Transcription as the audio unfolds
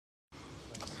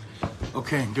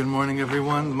Okay, good morning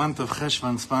everyone. Month of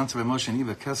Cheshvan, sponsored by Moshe and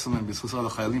Eva Kesselman, B'zchus all the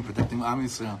Chayalim, protecting Am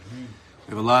Yisrael.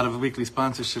 We have a lot of weekly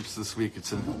sponsorships this week.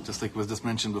 It's just like was just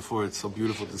mentioned before, it's so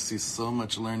beautiful to see so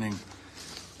much learning.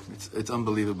 It's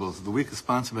unbelievable. So the week is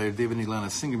sponsored by David and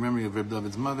Ilana Singh in memory of Reb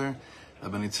David's mother,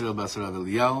 Am Yisrael Basar Rav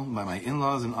Eliyahu, by my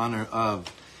in-laws in honor of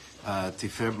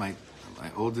Tifer, my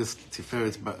oldest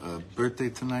Tiferet's birthday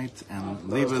tonight, and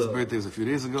Leva's birthday was a few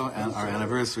days ago, and our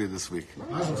anniversary this week.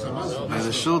 By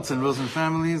the Schultz and Rosen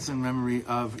families in memory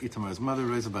of Itamar's mother,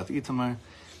 Reizabat Itamar,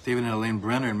 David and Elaine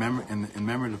Brenner in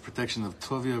memory of the protection of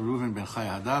Tovia Reuven Ben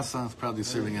Chaya Hadassah, proudly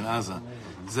serving in Aza.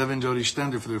 Zevin Jody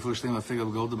Stender for the Refuah Shlema Fig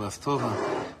of Golda Bas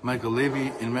Tova. Michael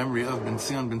Levy in memory of Ben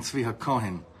Zion Ben Tzvi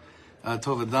HaKohen.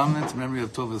 Tova Damnit in memory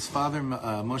of Tova's father,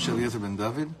 Moshe Eliezer Ben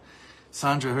David.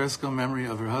 Sandra Hersko, memory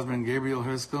of her husband Gabriel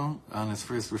Hersko, on his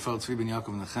first Rafal Tzvi Ben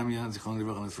Yaakov Nechemia, Zichron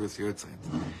Livrach on his first Yahrzeit.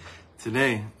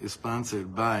 Today is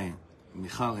sponsored by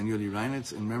Michal and Yodi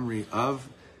Reinitz in memory of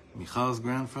Michal's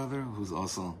grandfather, who's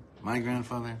also my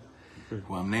grandfather,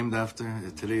 who I'm named after.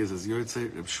 Today is his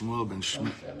Yahrzeit, Rav Shlomo ben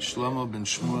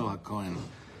Shmuel HaKohen.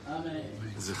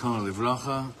 Zichron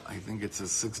Livracha, I think it's his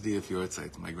 60th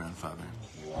Yahrzeit, my grandfather.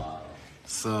 Wow.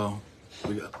 So,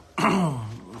 we got,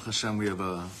 Hashem, we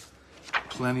have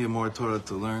plenty of more Torah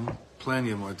to learn,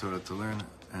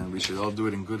 and we should all do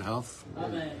it in good health.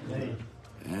 Amen.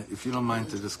 And if you don't mind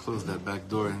to just close that back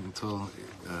door until,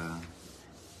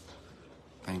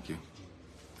 thank you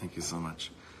so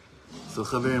much. So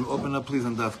Chaverim, open up please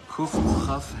on Daf Kuf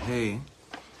Chaf Hey.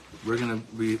 We're going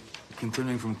to be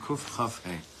continuing from Kuf Chaf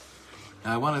Hey.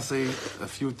 Now I want to say a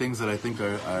few things that I think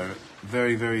are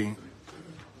very, very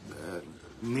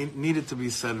needed to be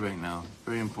said right now,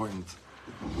 very important.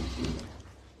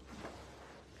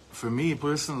 For me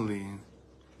personally,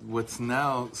 what's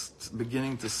now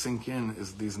beginning to sink in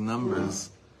is these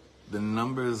numbers, the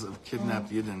numbers of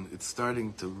kidnapped Yidden. It's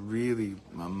starting to really,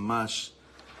 mamash,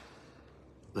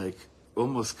 like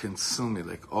almost consume me,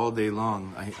 like all day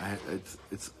long.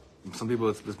 It's some people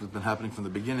it's been happening from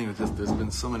the beginning. It's just there's been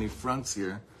so many fronts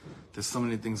here. There's so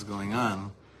many things going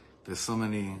on. There's so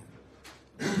many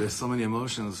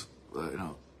emotions,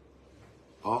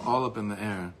 all up in the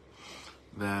air,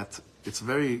 that it's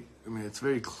very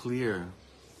clear,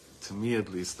 to me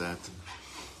at least, that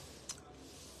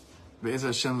Be'ez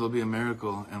Hashem there'll be a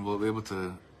miracle and we'll be able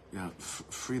to,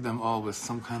 free them all with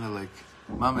some kind of like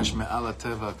mamish me'ala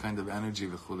teva kind of energy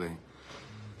v'chulei.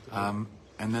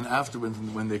 And then afterwards,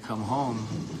 when they come home,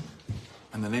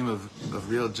 in the name of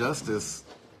real justice,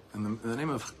 in the name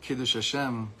of Kiddush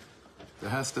Hashem, there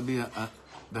has to be a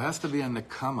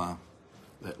Nekama,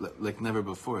 like never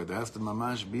before. There has to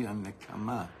mamash be a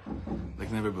Nekama,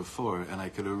 like never before. And I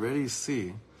could already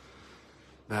see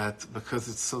that because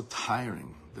it's so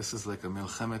tiring. This is like a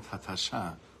milchemet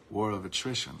hatasha, war of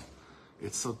attrition.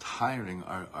 It's so tiring.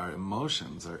 Our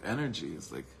emotions, our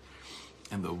energies, like,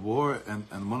 and the war,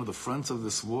 and one of the fronts of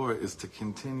this war is to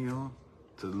continue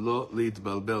to lo lead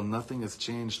balbel. Nothing has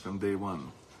changed from day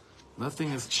one. Nothing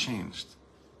has changed.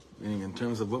 Meaning in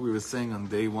terms of what we were saying on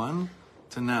day one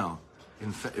to now.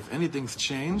 In fact, if anything's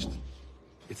changed,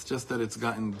 it's just that it's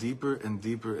gotten deeper and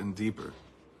deeper and deeper.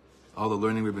 All the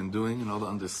learning we've been doing and all the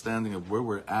understanding of where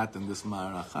we're at in this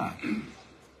ma'aracha.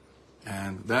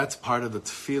 And that's part of the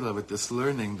tefillah with this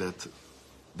learning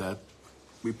that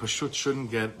we pashut shouldn't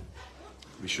get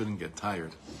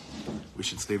tired. We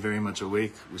should stay very much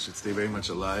awake. We should stay very much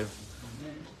alive.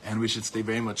 And we should stay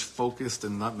very much focused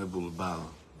and not mebulbal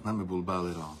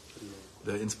at all.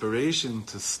 The inspiration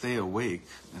to stay awake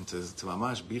and to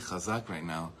mamash be chazak right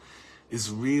now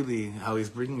is really, how he's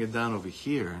bringing it down over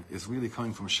here, is really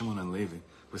coming from Shimon and Levi.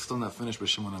 We're still not finished with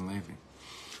Shimon and Levi.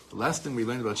 The last thing we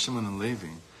learned about Shimon and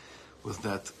Levi was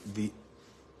that the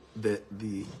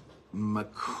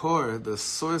makor, the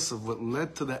source of what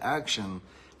led to the action,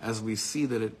 as we see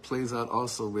that it plays out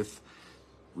also with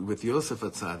Yosef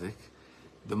HaTzadik,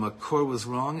 the makor was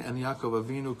wrong, and Yaakov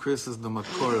Avinu curses the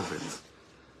makor of it.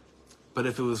 But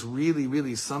if it was really,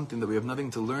 really something that we have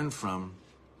nothing to learn from,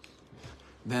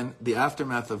 then the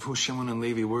aftermath of who Shimon and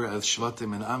Levi were as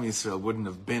Shvatim and Am Yisrael wouldn't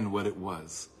have been what it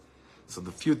was. So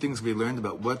the few things we learned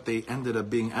about what they ended up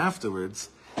being afterwards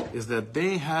is that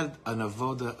they had an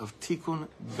avoda of tikkun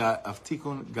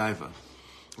gaiva,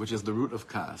 which is the root of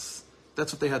kas.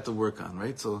 That's what they had to work on,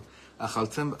 right? So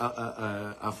achalkem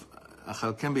b'Yaakov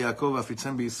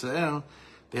afitzem b'Yisrael,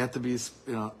 they had to be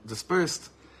dispersed.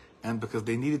 And because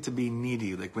they needed to be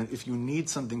needy, like if you need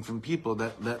something from people,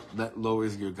 that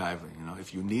lowers your gaiva.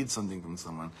 If you need something from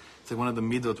someone, it's like one of the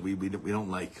midot we don't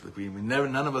like. Like we never,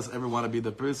 none of us ever want to be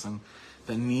the person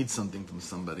that needs something from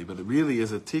somebody. But it really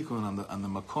is a tikkun on the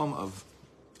makom of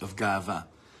gava.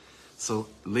 So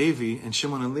Levi and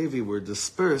Shimon and Levi were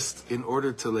dispersed in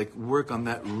order to like work on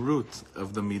that root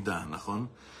of the midah, nachon.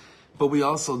 But we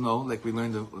also know, like we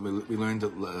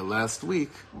learned last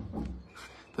week,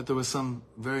 that there were some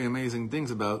very amazing things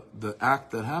about the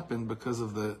act that happened because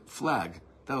of the flag.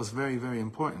 That was very, very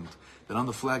important. That on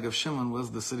the flag of Shimon was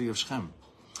the city of Shechem.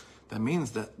 That means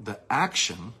that the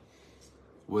action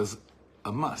was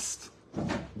a must.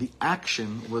 The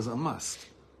action was a must.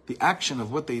 The action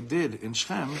of what they did in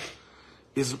Shechem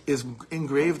is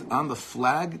engraved on the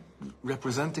flag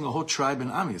representing a whole tribe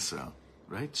in Am Yisrael,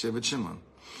 right? Shevet Shimon.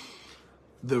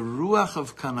 The ruach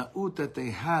of Kanaut that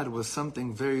they had was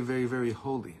something very, very, very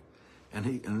holy.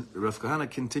 And Rav Kahana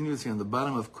continues here on the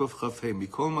bottom of Kuf Chaf Hei,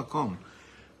 Mikol Makom,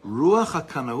 ruach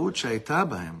HaKanaut שהייתה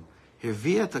בהם,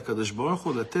 הביאה את הקדוש ברוך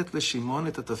הוא לתת לשמעון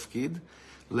את התפקיד,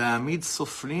 להעמיד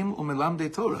סופרים ומלמדי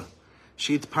תורה,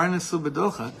 שהתפרנסו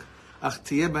בדוחק, אך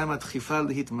תהיה בהם הדחיפה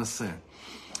להתמסר.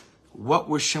 What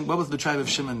was the tribe of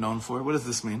Shimon known for? What does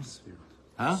this mean?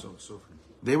 Huh?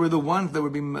 They were the ones that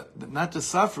would be not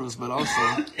just safrus, but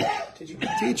also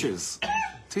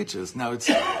teachers. Now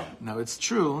it's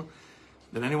true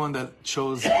that anyone that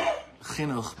chose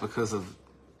chinuch because of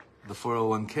the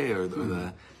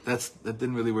 401k that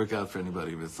didn't really work out for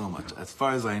anybody with so much. As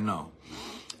far as I know,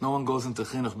 no one goes into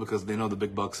chinuch because they know the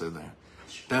big bucks are there.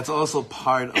 That's also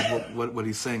part of what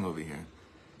he's saying over here.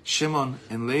 Shimon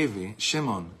and Levi,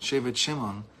 Shevet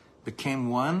Shimon, became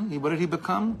one. What did he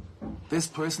become? This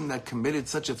person that committed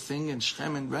such a thing in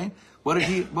Shechem, right? What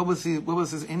was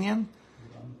his inyan?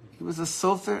 He was a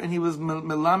sofer, and he was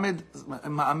ma'amid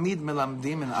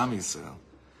melamdim in Am Yisrael.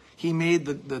 He made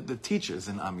the teachers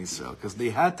in Am Yisrael because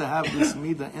they had to have this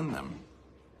midah in them.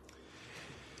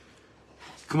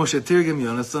 כמו שתרגם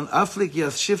יונתן, אפליק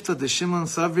ישבתא דשמעון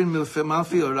סברין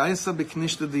מלפי אורייסא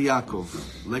בכנישתא דיעקב.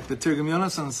 Like the Tirgum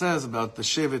Yonasan says about the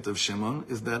Shevet of Shimon,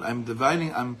 is that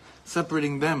I'm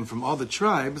separating them from all the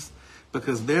tribes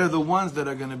because they're the ones that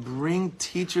are going to bring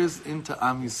teachers into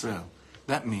Am Yisrael.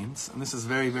 That means, and this is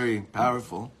very, very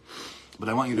powerful, but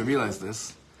I want you to realize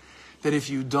this, that if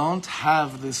you don't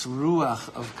have this ruach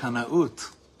of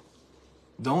Kanaut,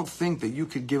 don't think that you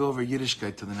could give over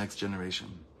Yiddishkeit to the next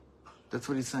generation. That's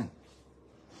what he's saying.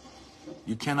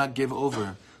 You cannot give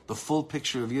over the full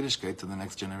picture of Yiddishkeit to the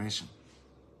next generation.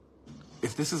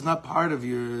 If this is not part of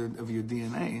your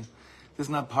DNA, this is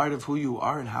not part of who you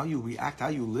are and how you react, how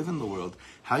you live in the world,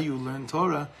 how you learn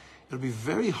Torah, it'll be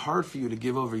very hard for you to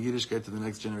give over Yiddishkeit to the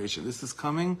next generation. This is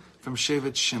coming from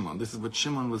Shevet Shimon. This is what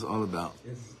Shimon was all about.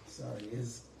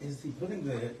 Is he putting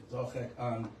the dochek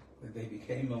on that they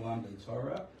became Melamdei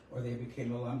Torah, or they became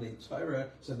Melamdei Torah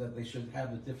so that they should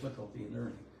have a difficulty in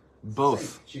learning?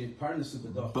 Both.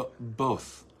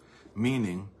 Both.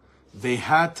 Meaning, they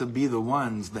had to be the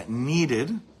ones that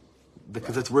needed,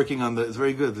 because it's working on it's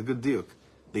very good, it's a good diuk.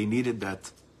 They needed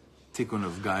that tikkun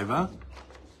of gaiva,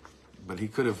 but he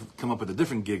could have come up with a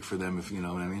different gig for them, if you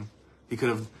know what I mean. There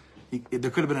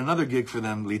could have been another gig for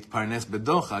them, lit parnes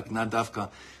bedochak, not dafka,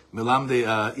 melamde,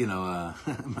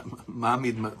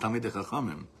 ma'amid tamid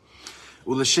chachamim.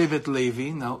 Uleshevet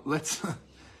Levi. Now,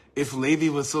 if Levi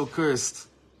was so cursed,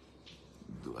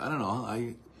 I don't know,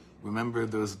 I remember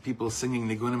there was people singing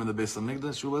Nigunim in the Beis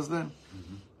HaMikdash. Who was there?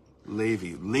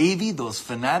 Mm-hmm. Levi, those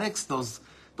fanatics, those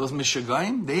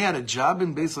Mishagayim, they had a job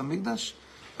in Beis HaMikdash,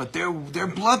 but they're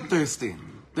bloodthirsty.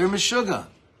 They're Mishuga.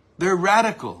 They're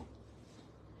radical.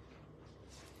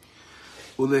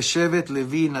 Uleshevet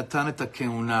Levi natan et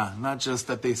hakeuna. Not just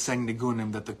that they sang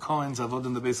Nigunim, that the Kohen's Avod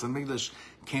in the Beis HaMikdash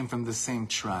came from the same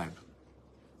tribe.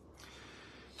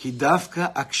 כי דווקא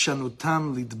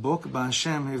עקשנותם לדבוק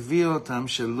בהשם הביא אותם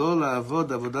שלא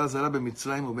לעבוד עבודה זרה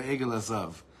במצרים ובעגל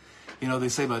הזהב. You know, they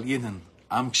say about Yidden,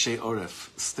 Am Kshei Oref,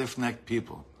 stiff-necked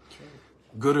people.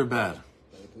 Good or bad?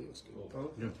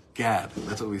 Gad,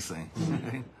 that's what we say.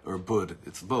 Or Bud,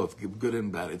 it's both, good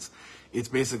and bad. It's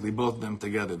basically both of them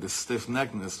together. The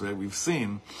stiff-neckedness, right, we've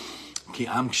seen, Ki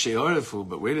Am Kshei Orefu,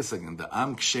 but wait a second, the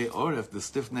Am Kshei Oref, the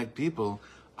stiff-necked people,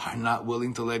 are not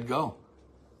willing to let go.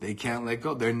 They can't let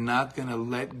go. They're not going to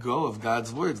let go of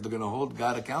God's words. They're going to hold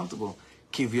God accountable,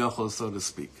 kivyachol, so to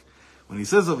speak. When he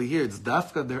says over here, it's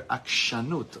dafka their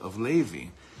akshanut of Levi.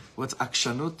 What's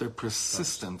akshanut? Their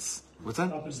persistence. What's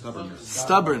that?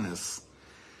 Stubbornness.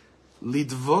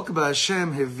 Lidvok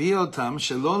b'Hashem hevi otam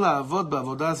shelo la'avod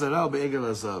ba'avodah zara u'be'egel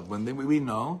hazav. When we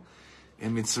know,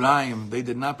 in Mitzrayim, they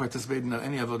did not participate in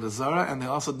any avodah zara, and they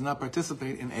also did not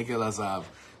participate in egel hazav.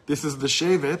 This is the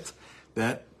shevet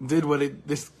that did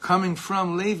this coming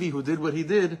from Levi, who did what he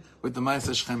did with the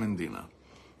Ma'aseh Shechem and Dinah.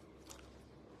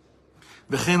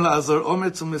 V'chen la'azor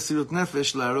ometz u'mesirut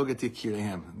nefesh la'arog et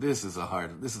yikireihem. This is a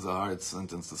hard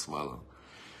sentence to swallow.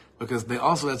 because they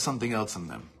also had something else in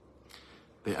them.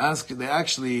 They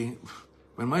actually,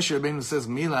 when Moshe Rabbeinu says,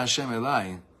 Mila Hashem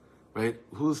Elai, right?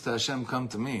 Who's to Hashem come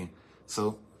to me?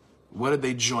 So, what did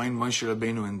they join Moshe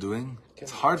Rabbeinu in doing?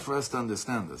 It's hard for us to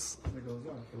understand this.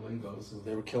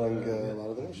 They were killing a lot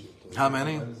of the nations. How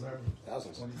many?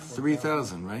 Thousands.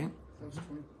 3,000, right?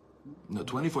 No,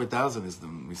 24,000 is the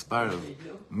mispar of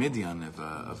Midian of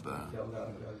the.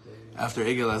 After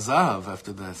Egel Azav,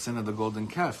 after the sin of the golden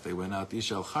calf, they went out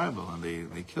Ishal Charbo and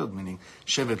they killed. Meaning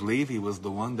Shevet Levi was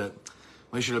the one that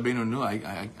Moshe Rabbeinu knew.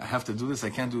 I have to do this.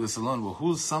 I can't do this alone. Well,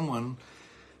 who's someone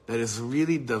that is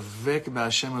really davek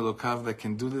b'Hashem Elokav that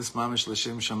can do this mamish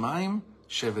l'shem shamayim?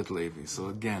 Shevet Levi. So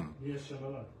again,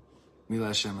 Mila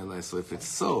Hashem Elai. So if it's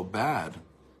so bad,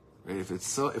 right?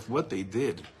 If what they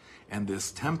did and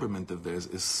this temperament of theirs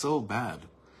is so bad,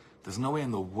 there's no way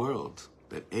in the world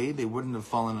that A, they wouldn't have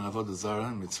fallen in Avodah Zarah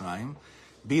in Mitzrayim,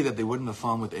 B, that they wouldn't have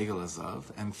fallen with Egel Azav,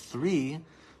 and 3,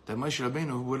 that Moshe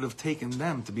Rabbeinu would have taken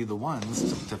them to be the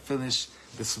ones to finish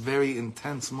this very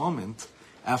intense moment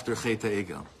after Chet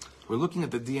Egel. We're looking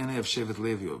at the DNA of Shevet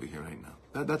Levi over here right now.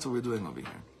 That's what we're doing over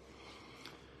here.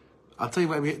 I'll tell you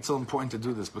why it's so important to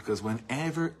do this, because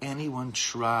whenever anyone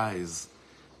tries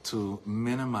to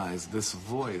minimize this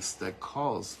voice that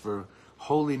calls for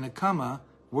holy Nekama,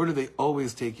 where do they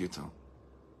always take you to?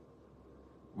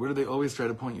 Where do they always try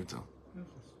to point you to?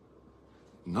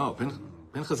 No,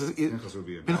 Pinchas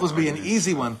would be an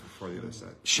easy one.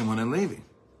 Shimon and Levi.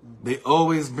 They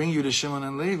always bring you to Shimon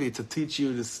and Levi to teach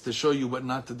you, to show you what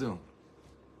not to do.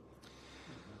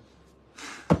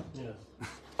 Yes.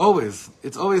 Always.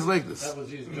 It's always like this. That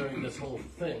was used during this whole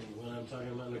thing. When I'm talking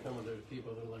about Nekama, there's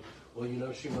people that are like, well, you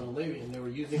know Shimon and Levi, and they were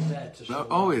using that to show. No,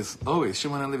 always.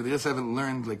 Shimon and Levi. They just haven't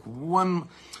learned like one.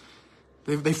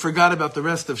 They forgot about the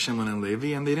rest of Shimon and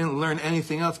Levi, and they didn't learn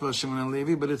anything else about Shimon and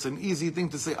Levi, but it's an easy thing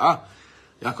to say,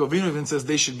 Yaakov Avinu even says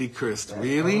they should be cursed.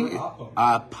 Really?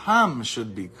 Apam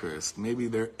should be cursed. Maybe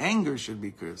their anger should be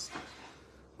cursed.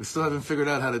 We still haven't figured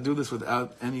out how to do this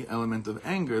without any element of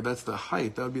anger. That's the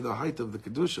height. That would be the height of the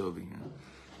Kedusha over here,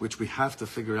 which we have to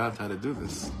figure out how to do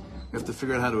this. We have to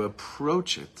figure out how to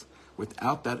approach it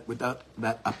without that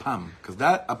apam. Because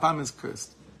that apam is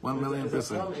cursed. 1,000,000%.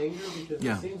 Is it from anger? Because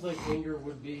Yeah. it seems like anger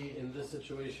would be, in this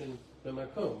situation,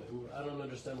 b'makom. I don't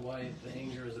understand why the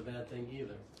anger is a bad thing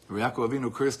either. Yaakov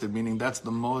Avinu cursed it, meaning that's the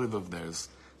motive of theirs.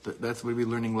 That's what we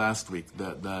were learning last week.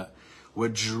 That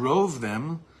what drove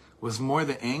them was more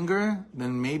the anger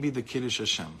than maybe the Kiddush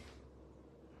Hashem.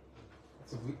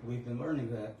 So we've been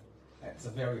learning that it's a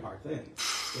very hard thing,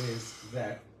 is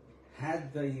that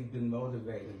had they been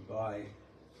motivated by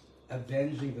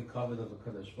avenging the covenant of the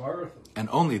Kadosh Baruch Hu, And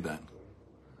only then.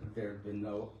 there had been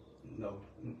no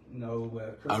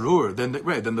Arur, then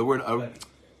the word arur.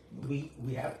 But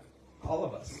we have, all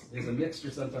of us, there's a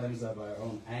mixture sometimes of our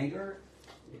own anger,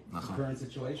 the current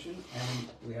situation, and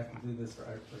we have to do this for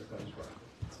the Kadosh Baruch Hu.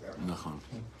 It's very Nachon.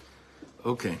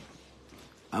 Okay.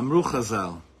 Amru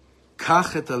Chazal,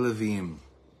 Kach et HaLeviim.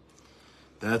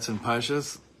 That's in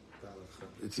Parshas.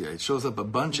 It shows up a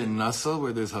bunch in Nassau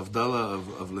where there's Havdalah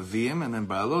of Leviim, and then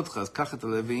Baalot Chaz, Kach et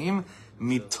HaLeviim,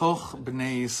 Mitoch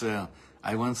Bnei Yisrael.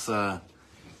 I once,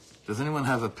 does anyone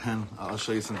have a pen? I'll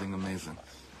show you something amazing.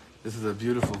 This is a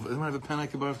beautiful, does anyone have a pen I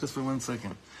can borrow just for 1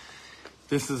 second?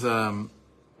 This is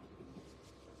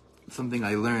something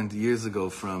I learned years ago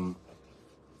from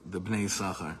the Bnei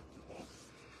Yisachar.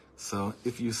 So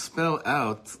if you spell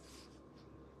out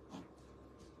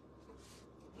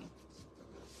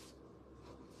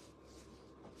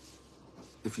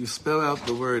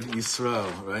the word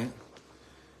Yisrael, right?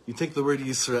 You take the word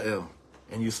Yisrael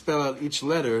and you spell out each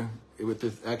letter with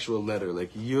the actual letter.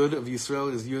 Like Yud of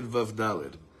Yisrael is Yud Vav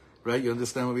Daled, right? You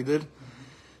understand what we did?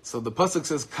 So the pasuk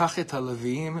says, "Kachet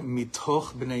haLeviim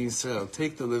mitoch bnei Yisrael."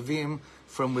 Take the Levim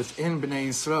from within bnei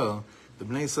Yisrael. The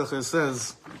Bnei Yisachar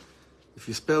says, if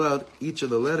you spell out each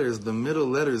of the letters, the middle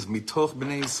letters mitoch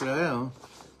bnei Yisrael,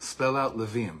 spell out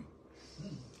Levim.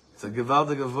 It's a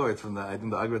gewaltige word from the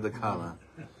Agra de Kala,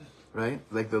 right?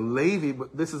 Like the Levi,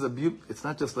 but this is it's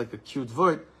not just like a cute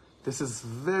word. This is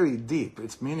very deep.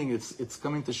 It's meaning it's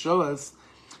coming to show us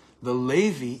the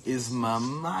Levi is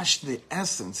mamash the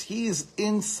essence. He is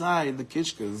inside the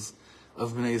kishkas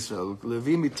of Bnei Yisrael.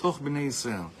 Levi mitoch Bnei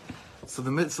Yisrael. So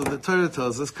the Torah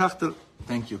tells us,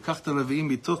 thank you. Kach Levi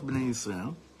mitoch Bnei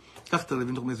Yisrael. Kach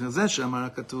Levi mitoch Bnei Yisrael. זה שאמר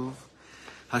הכתוב.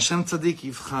 השם צדיק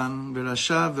יבחן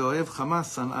ורשע ואוהב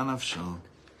חמאס שנאה נפשו.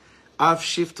 אף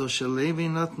שבטו של לוי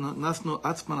נתנו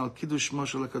עצמן על קידוש שמו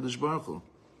של הקדוש ברוך הוא.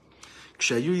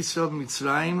 כשהיו ישראל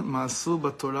במצרים מעשו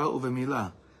בתורה ובמילה,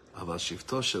 אבל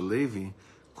שבטו של לוי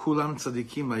כולם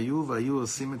צדיקים היו והיו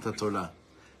עושים את התורה.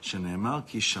 שנאמר,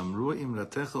 כי שמרו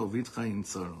אמרתך וביתך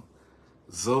ינצרו.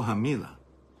 זו המילה,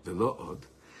 ולא עוד,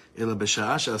 אלא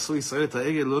בשעה שעשו ישראל את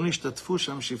העגל, לא נשתתפו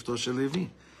שם שבטו של לוי.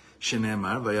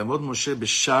 שנאמר, ויעמוד משה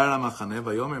בשער המחנה,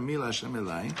 ויאמר מי להשם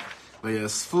אליי,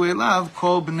 ויאספו אליו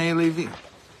כל בני לוי.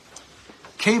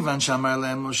 כיוון שאמר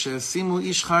להם משה, שימו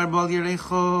איש חרבו על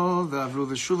יריחו, ועברו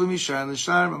ושובו משער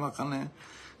לשער במחנה,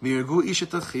 ויהרגו איש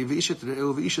את אחיו, ואיש את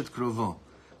רעהו, ואיש את קרובו.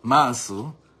 מה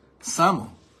עשו? שמו,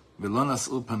 ולא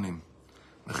נשאו פנים.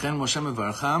 וכן משה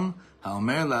מברכם,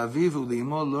 האומר לאביו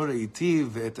ולאמו לא ראיתי,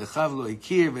 ואת אחיו לא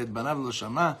הכיר, ואת בניו לא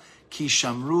שמע, כי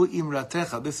שמרו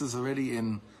אמרתך. This is already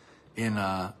in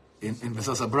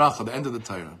Besos HaBracha, the end of the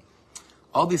Torah.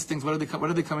 All these things, what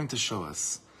are they coming to show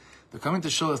us? They're coming to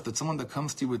show us that someone that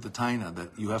comes to you with the Taina, that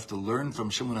you have to learn from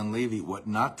Shimon and Levi what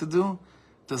not to do,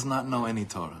 does not know any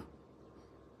Torah.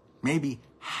 Maybe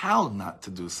how not to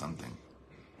do something.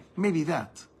 Maybe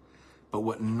that. But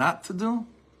what not to do,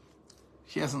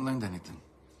 he hasn't learned anything.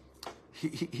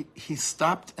 He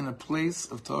stopped in a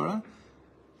place of Torah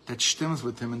that stims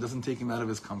with him and doesn't take him out of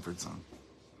his comfort zone.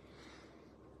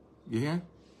 You hear?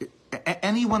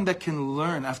 Anyone that can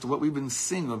learn after what we've been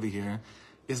seeing over here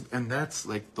is, and that's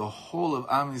like the whole of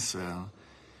Am Yisrael,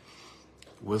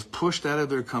 was pushed out of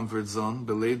their comfort zone,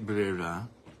 beleid brera.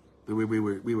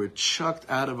 We were chucked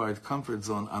out of our comfort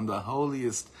zone on the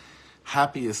holiest,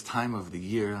 happiest time of the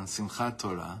year, on Simchat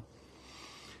Torah.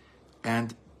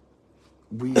 And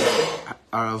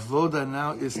our avoda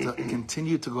now is to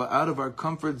continue to go out of our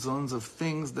comfort zones of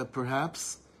things that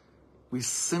perhaps we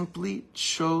simply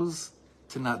chose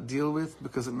to not deal with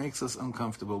because it makes us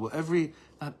uncomfortable. Well,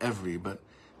 not every, but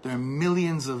there are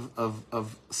millions of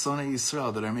Sonei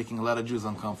Yisrael that are making a lot of Jews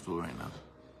uncomfortable right now.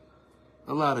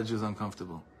 A lot of Jews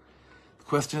uncomfortable. The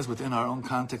question is, within our own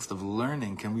context of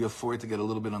learning, can we afford to get a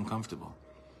little bit uncomfortable?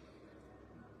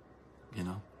 You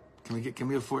know? Can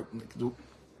we afford, do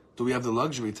we have the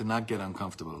luxury to not get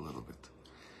uncomfortable a little bit?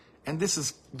 And this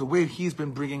is the way he's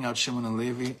been bringing out Shimon and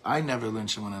Levi. I never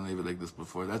learned Shimon and Levi like this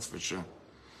before, that's for sure.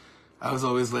 I was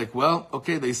always like, well,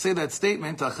 okay, they say that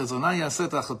statement, then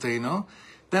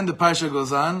the Parsha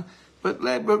goes on, but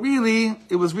really,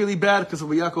 it was really bad because of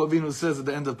what Yaakov Avinu says at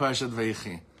the end of Parshat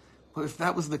Vayechi. Well, if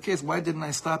that was the case, why didn't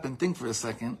I stop and think for a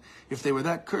second? If they were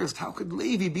that cursed, how could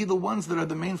Levi be the ones that are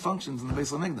the main functions in the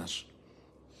Beis HaMikdash?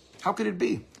 How could it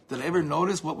be? Did I ever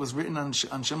notice what was written on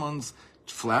Shimon's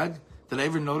flag? Did I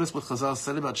ever notice what Chazal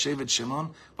said about Shevet Shimon,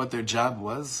 what their job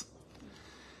was?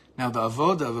 Now, the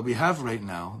avoda that we have right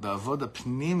now, the avoda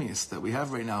pnimis that we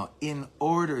have right now, in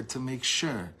order to make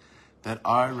sure that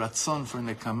our ratzon for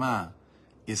Nekama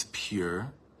is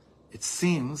pure, it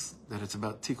seems that it's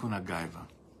about Tikkun HaGaiva.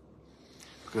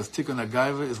 Because Tikkun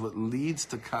HaGaiva is what leads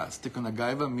to kas. Tikkun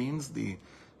HaGaiva means the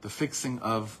fixing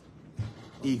of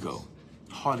ego,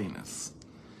 haughtiness.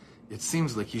 It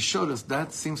seems like he showed us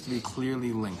that seems to be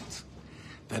clearly linked.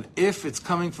 That if it's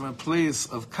coming from a place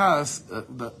of kas,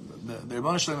 the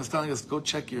Rebbeinu Shalom is telling us, go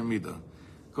check your midah.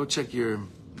 Go check your,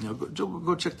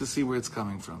 go check to see where it's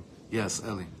coming from. Yes,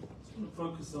 Eli. I just want to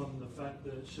focus on the fact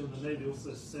that Shimon and Levi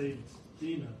also saved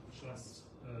Dinah, Shas,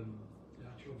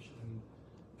 Yaakov, and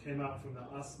came out from the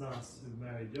Asnas who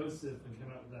married Yosef, and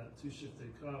came out with that two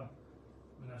shiftei car,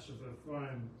 Menashe of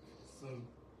Ephraim. So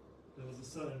there was a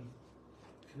certain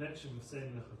connection with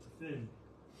saying the Chatafim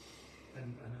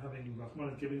and having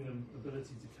Rahman giving them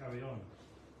ability to carry on.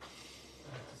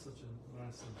 It's such a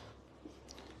nice thing.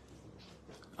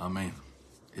 Amen.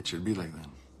 It should be like that.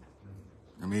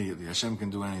 Immediately, Hashem can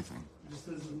do anything. Just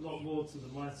there's a lot more to the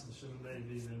mice of Shimon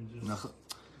Levi than just...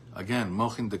 Again,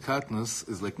 Mochin de Katnus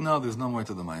is like, no, there's no more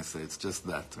to the mindset. It's just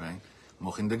that, right?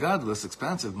 Mochin de Gadlus,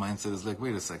 expansive mindset, is like,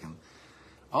 wait a second.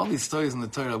 All these stories in the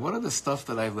Torah, what are the stuff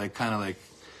that I've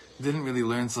didn't really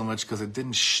learn so much because it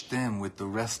didn't stem with the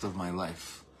rest of my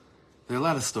life? There are a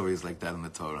lot of stories like that in the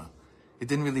Torah. It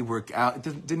didn't really work out.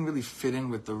 It didn't really fit in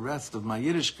with the rest of my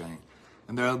Yiddishkeit.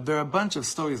 And there are a bunch of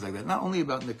stories like that. Not only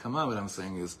about Nekama, what I'm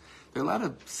saying is, there are a lot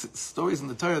of stories in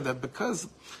the Torah that because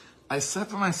I said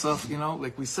for myself,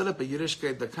 we set up a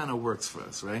Yiddishkeit that kind of works for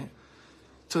us, right?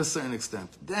 To a certain extent.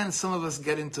 Then some of us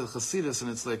get into Hasidus and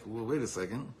it's like, well, wait a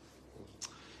second.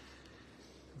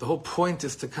 The whole point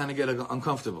is to kind of get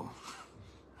uncomfortable,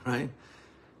 right?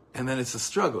 And then it's a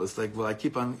struggle. It's like, well, I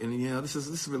keep on, and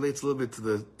this relates a little bit to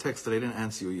the text that I didn't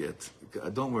answer you yet.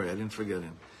 Don't worry, I didn't forget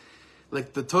it.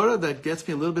 Like the Torah that gets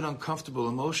me a little bit uncomfortable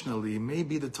emotionally may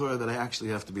be the Torah that I actually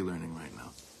have to be learning right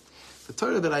now. The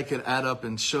Torah that I could add up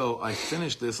and show, I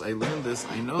finished this, I learned this,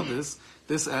 I know this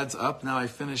adds up, now I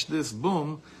finished this,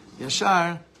 boom,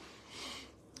 yashar.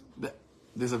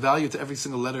 there's a value to every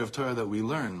single letter of Torah that we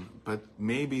learn, but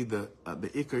maybe the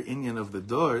ikar inyan of the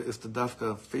door is to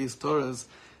dafka face Torahs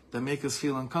that make us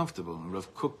feel uncomfortable. And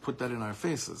Rav Kook put that in our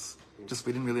faces. Just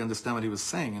we didn't really understand what he was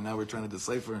saying, and now we're trying to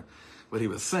decipher what he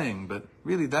was saying. But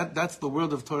really, that's the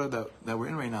world of Torah that we're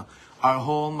in right now. Our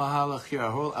whole mahalach here,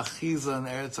 our whole achiza in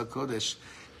Eretz HaKodesh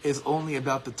is only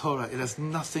about the Torah. It has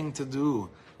nothing to do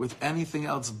with anything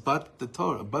else but the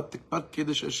Torah, but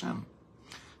Kiddush Hashem.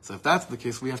 So if that's the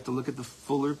case, we have to look at the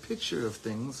fuller picture of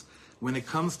things when it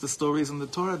comes to stories in the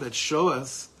Torah that show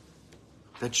us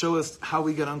how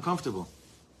we get uncomfortable.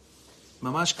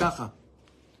 Mamash kacha.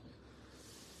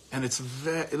 And it's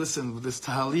listen, this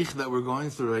tahalich that we're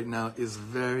going through right now is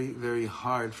very, very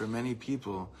hard for many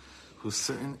people whose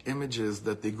certain images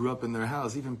that they grew up in their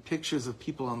house, even pictures of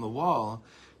people on the wall,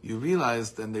 you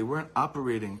realized that they weren't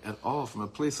operating at all from a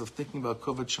place of thinking about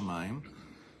kovod shamayim.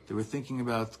 They were thinking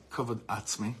about kovod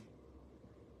atzmi,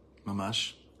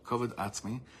 mamash, kovod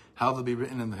atzmi, how they'll be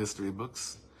written in the history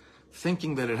books,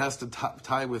 thinking that it has to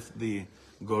tie with the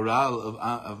goral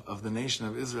of the nation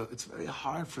of Israel. It's very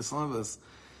hard for some of us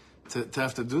to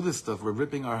have to do this stuff. We're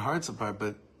ripping our hearts apart,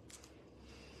 but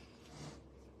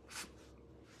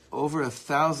over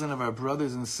 1,000 of our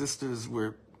brothers and sisters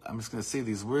were, I'm just going to say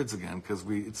these words again because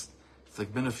it's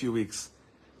like been a few weeks,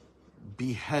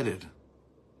 beheaded.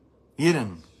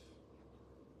 Yidden.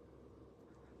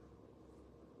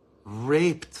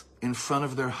 Raped in front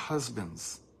of their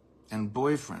husbands and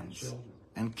boyfriends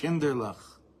and kinderlach.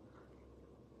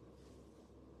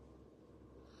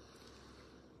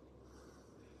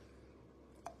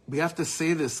 We have to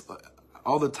say this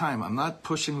all the time. I'm not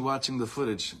pushing watching the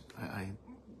footage.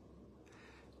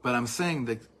 But I'm saying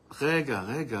that rega,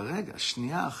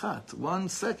 shniya achat, 1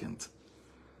 second.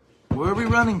 Where are we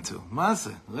running to?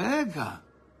 Maze, rega,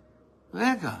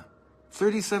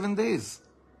 37 days.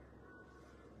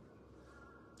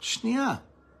 Shniya.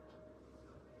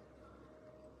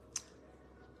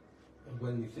 And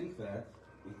when we think that,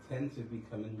 we tend to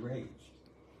become enraged.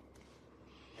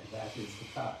 And that is the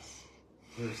kas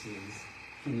versus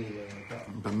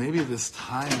but maybe this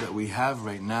time that we have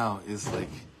right now is like,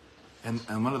 and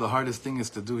one of the hardest things is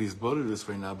to do, he's bothered us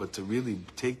right now, but to really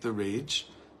take the rage,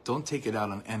 don't take it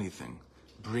out on anything.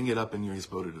 Bring it up in your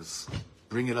hisbodedus.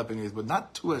 Bring it up in your hisbodedus.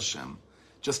 Not to Hashem,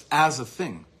 just as a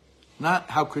thing. Not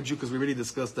how could you, because we already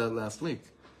discussed that last week.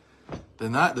 The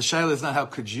shaila is not how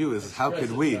could you, is how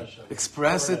could we.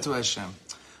 Express it to Hashem.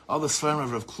 All the svarim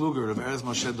of Rav Kluger, of Erez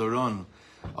Moshe Doron,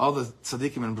 all the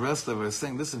tzaddikim in Breslov are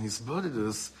saying, listen,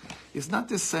 hisbodedus is not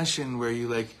this session where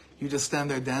you just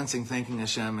stand there dancing, thanking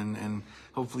Hashem, and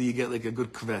hopefully you get like a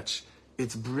good kvetch.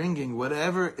 It's bringing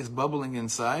whatever is bubbling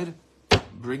inside,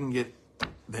 bringing it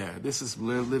there. This is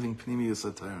living Pnimiyus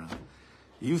HaTorah.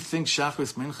 You think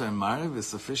Shachris, Mincha, and Mariv is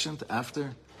sufficient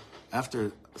after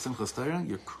Simchas Torah?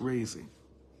 You're crazy.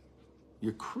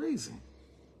 You're crazy.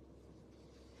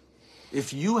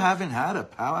 If you haven't had a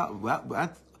power,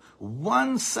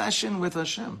 one session with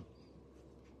Hashem,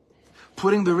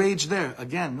 putting the rage there,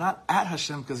 again, not at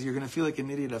Hashem, because you're going to feel like an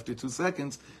idiot after 2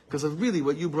 seconds, because of really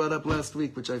what you brought up last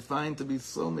week, which I find to be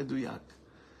so meduyak.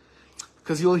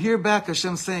 Because you'll hear back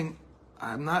Hashem saying,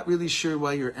 I'm not really sure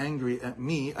why you're angry at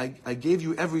me. I gave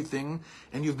you everything,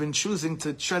 and you've been choosing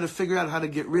to try to figure out how to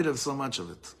get rid of so much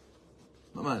of it.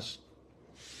 Mamash.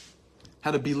 How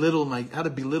to belittle my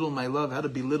love, how to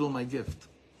belittle my gift.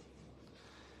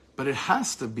 But it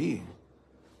has to be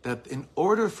that in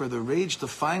order for the rage to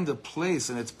find a place,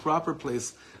 in its proper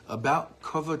place, about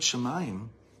kovod shamayim,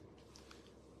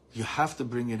 you have to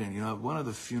bring it in. You know, at one of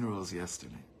the funerals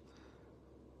yesterday,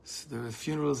 there were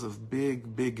funerals of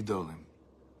big gedolim.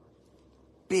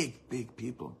 Big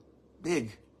people.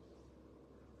 Big.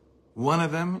 One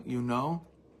of them,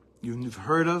 you've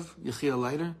heard of, Yechiel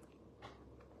Leiter.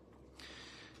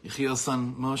 Yechiel's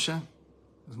son Moshe.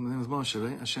 His name is Moshe,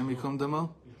 right? Hashem Yikom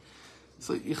Damo.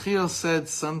 So Yechiel said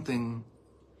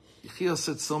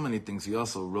so many things. He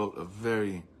also wrote a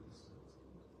very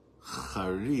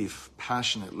charif,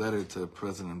 passionate letter to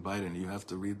President Biden. You have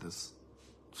to read this.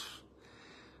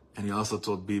 And he also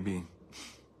told Bibi,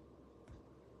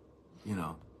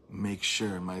 make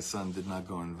sure my son did not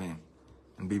go in vain.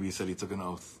 And Bibi said he took an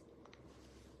oath.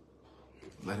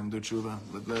 Let him do tshuva.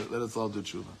 Let us all do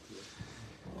tshuva.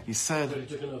 He said... But he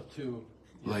took an oath to...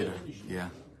 Later, yeah.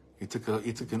 He took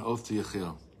an oath to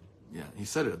Yechiel. Yeah, he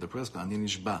said it at the press conference. Ani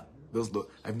nishba.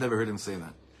 I've never heard him say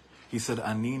that. He said,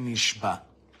 Ani nishba.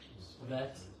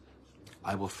 That?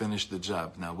 I will finish the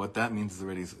job. Now, what that means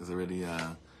is already.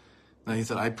 No, he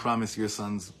said, I promise your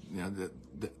son's,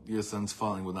 that your son's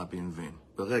falling will not be in vain.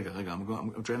 But rega,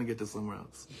 I'm trying to get to somewhere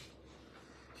else.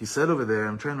 He said over there,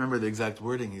 I'm trying to remember the exact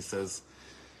wording. He says,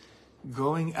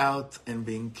 going out and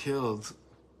being killed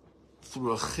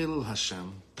through a chilul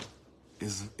Hashem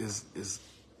is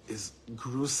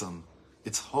gruesome.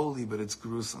 It's holy, but it's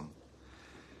gruesome.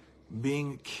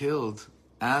 Being killed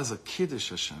as a kiddush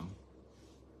Hashem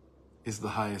is the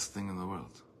highest thing in the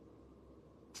world.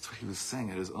 That's what he was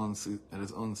saying at his own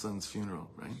son's funeral,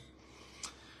 right?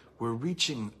 We're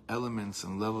reaching elements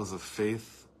and levels of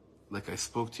faith, like I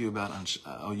spoke to you about on.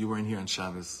 You weren't here on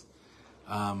Shabbos,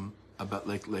 about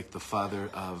like the father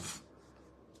of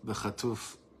the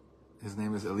Chatuf. His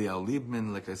name is Eliyahu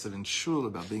Liebman. Like I said in Shul,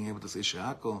 about being able to say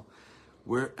She'akol.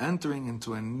 We're entering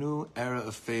into a new era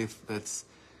of faith that's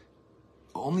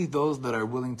only those that are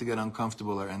willing to get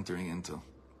uncomfortable are entering into.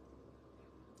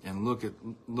 And look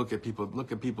at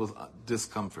people's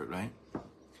discomfort, right?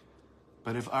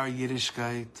 But if our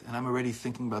Yiddishkeit, and I'm already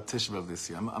thinking about Tisha B'Av this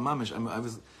year. I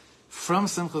was from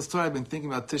Simchas Torah. I've been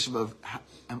thinking about Tisha B'Av.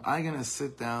 Am I going to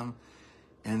sit down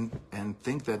and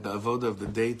think that the avoda of the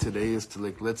day today is to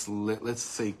let's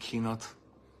say kinot?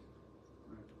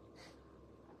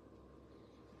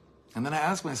 And then I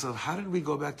ask myself, how did we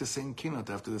go back to saying kinot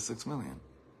after the 6 million?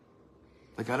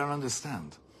 I don't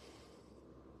understand.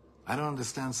 I don't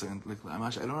understand certain. I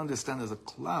don't understand as a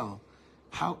klal.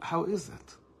 How is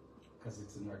it? Because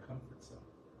it's in our comfort zone.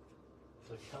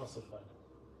 It's calcified.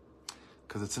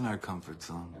 Because it's in our comfort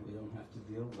zone. And we don't have to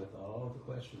deal with all the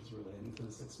questions relating to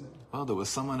the 6 million. Well, there was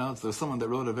someone that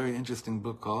wrote a very interesting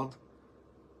book called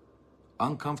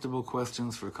Uncomfortable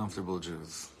Questions for Comfortable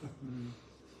Jews.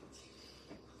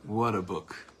 What a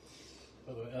book.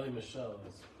 By the way, Eli Michel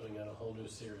is putting out a whole new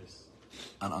series.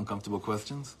 On uncomfortable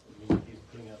questions? He's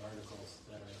putting out articles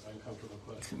that are uncomfortable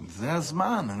questions.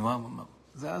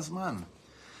 Zazman.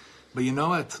 But you know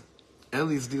what?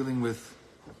 Eli's dealing with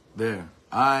there.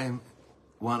 I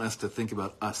want us to think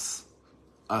about us.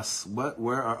 Us.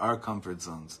 Where are our comfort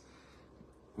zones?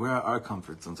 Where are our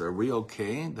comfort zones? Are we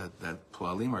okay that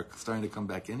Poalim are starting to come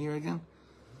back in here again?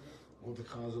 All the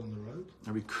cars on the road?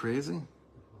 Are we crazy?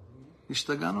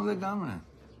 Ishtaganu legamre.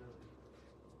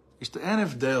 En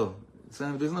Evdel.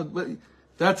 There's no.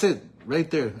 That's it, right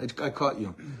there. I caught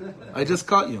you. I just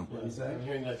caught you. I'm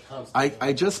hearing that constantly.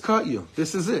 I just caught you.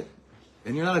 This is it.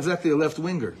 And you're not exactly a left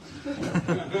winger.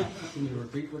 Can you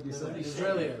repeat what you said?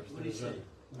 Israeli Arabs. What do you say?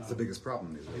 That's the biggest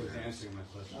problem. Answering my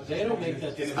question. They don't make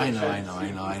that distinction.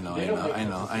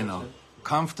 I know.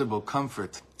 Comfortable,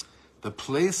 comfort. The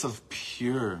place of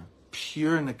pure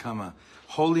Nekama,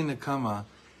 holy Nekama,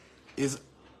 is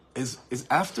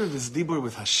after this dibur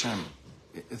with Hashem.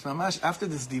 It's mamash after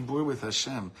this dibur with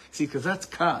Hashem. See, because that's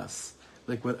kas.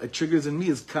 Like what it triggers in me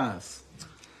is kas.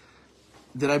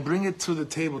 Did I bring it to the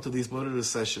table to these Bodhi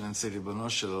session and say, Ribono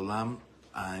shel olam,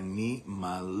 ani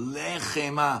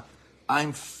malechema.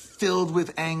 I'm filled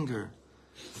with anger.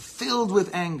 Filled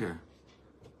with anger.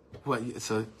 What?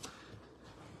 So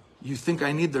you think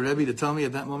I need the Rebbe to tell me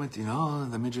at that moment?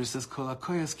 The Midrash says, "Kol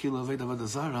hakoyas ki lo aved avodah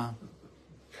zara."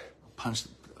 Punch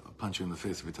you in the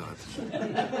face if you tell it.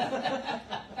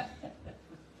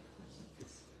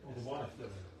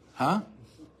 Huh?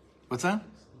 What's that?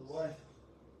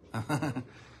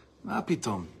 Ma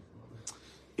pitom.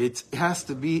 It has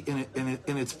to be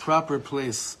in its proper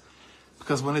place.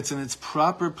 Because when it's in its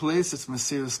proper place, it's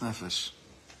Mesirus Nefesh.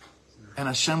 And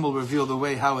Hashem will reveal the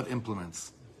way how it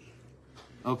implements.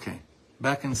 Okay,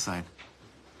 back inside.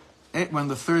 When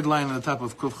the third line on the top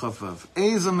of Kuf Chavav.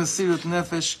 Eza Mesirut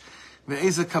Nefesh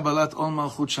ve'eza Kabbalat Ol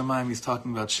Malchut Shamayim. He's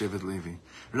talking about Shevet Levi.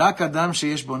 Rak Adam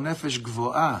sheyesh bo nefesh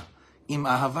gvo'a im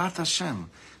ahavat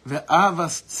Hashem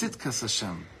ve'avas tzitkas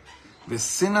Hashem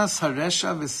ve'sinas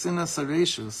haresha ve'sinas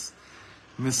hareshus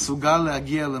Misugal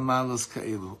le'agia lemalos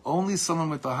ka'ilu. Only someone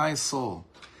with a high soul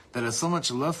that has so much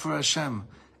love for Hashem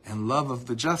and love of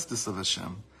the justice of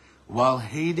Hashem, while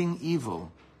hating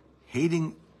evil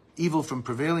from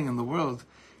prevailing in the world,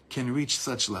 can reach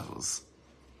such levels.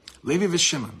 Levi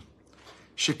v'Shimon,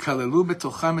 shekalelu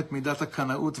betocham et midat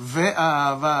hakana'ut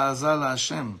ve'ahava azah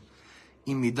la'Hashem,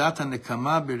 im midat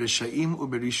hanekama bereshaim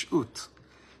uberishut.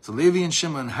 So Levi and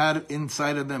Shimon had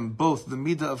inside of them both the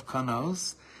midah of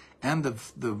kanaos and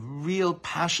the real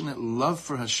passionate love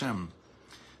for Hashem,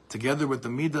 together with the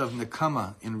midah of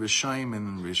Nekama in Rishayim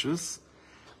and in Rishus,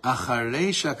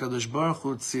 acharei she'akadosh baruch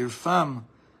hu tzirfam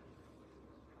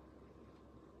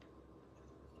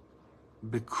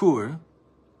bekur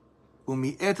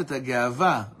umi'et et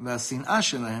ha'ge'ava ve'asin'a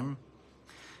shelahem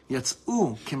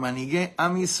yatz'u kemanigei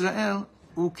Am Yisrael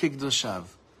u'kekdoshav.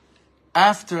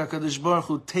 After HaKadosh Baruch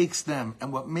Hu takes them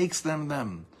and what makes them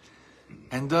them,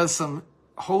 and does some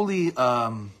holy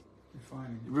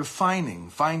refining,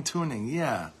 fine-tuning,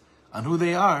 on who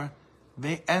they are,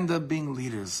 they end up being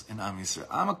leaders in Am Yisrael.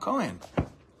 I'm a Kohen.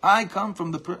 I come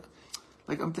from the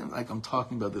I'm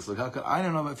talking about this. Like, how could, I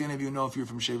don't know if any of you know if you're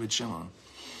from Shevet Shimon,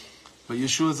 but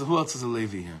Yeshua is, who else is a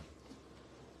Levi here?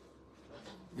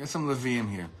 There's some Leviim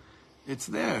here. It's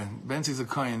there. Benzie's a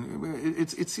Kohen.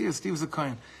 It's here. Steve's a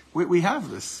Kohen. We have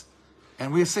this.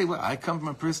 And we say, well, I come from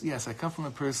a person. Yes, I come from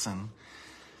a person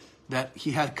that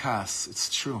he had kas. It's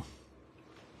true.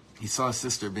 He saw a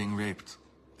sister being raped.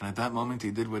 And at that moment,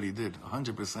 he did what he did.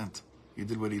 100%. He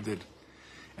did what he did.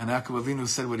 And Yaakov Avinu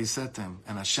said what he said to him.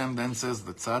 And Hashem then says,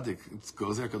 the tzaddik, it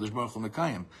goes there, Kadosh Baruch Hu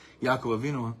Mekayim. Yaakov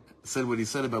Avinu said what he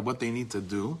said about what they need to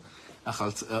do.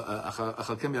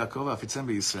 Achalkem Yaakov, Afitzem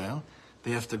Yisrael.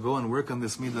 They have to go and work on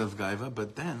this midah of gaiva.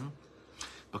 But then,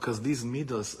 because these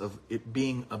midos of it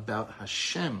being about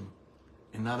Hashem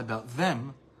and not about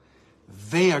them,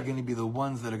 they are going to be the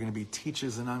ones that are going to be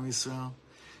teachers in Am Yisrael.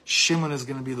 Shimon is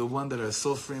going to be the one that are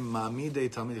sofrim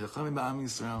ma'amidei talmid chachamim ba'am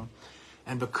Yisrael.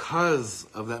 And because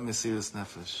of that Mesiras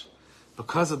Nefesh,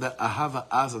 because of that Ahava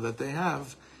Aza that they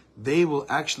have, they will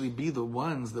actually be the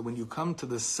ones that when you come to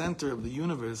the center of the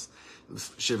universe,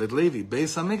 Shevet Levi,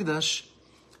 Beis HaMikdash,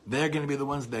 they're going to be the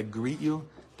ones that greet you,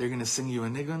 they're going to sing you a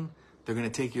nigun, they're going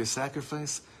to take your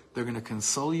sacrifice, they're going to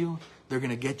console you, they're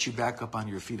going to get you back up on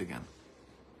your feet again.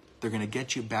 They're going to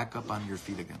get you back up on your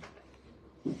feet again.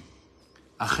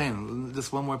 Achen,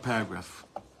 just one more paragraph.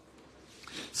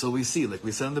 So we see, like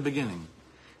we said in the beginning,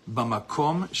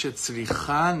 Bamakom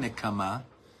shetzricha nekama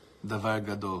davar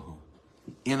gadol hu.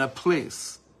 In a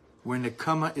place where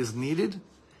nekama is needed,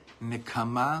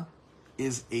 nekama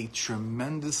is a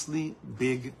tremendously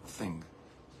big thing.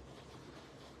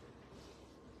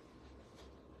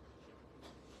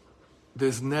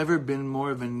 There's never been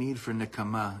more of a need for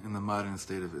nekama in the modern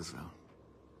state of Israel.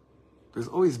 There's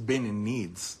always been in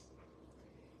needs.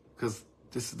 Because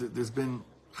there's been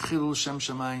Chilul Shem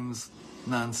Shemaims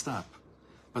non-stop.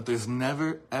 But there's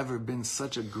never, ever been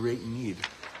such a great need.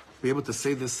 Be able to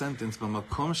say this sentence,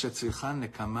 B'makom shetzricha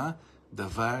nekama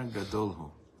davar gadol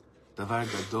hu. Davar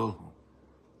gadol hu.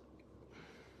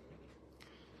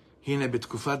 Hine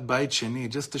b'tkufat bayit sheni,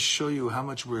 just to show you how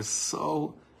much we're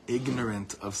so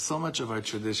ignorant of so much of our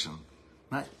tradition.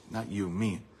 Not you,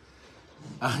 me.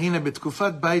 אך הנה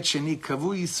בתקופת בית שני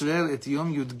קבעו ישראל את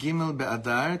יום י"ג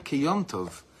באדר כיום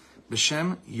טוב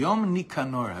בשם יום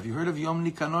ניקנור. Have you heard of יום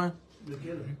ניקנור?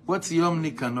 What's יום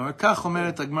ניקנור? כך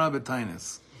אומרת הגמרא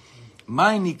בטיינס.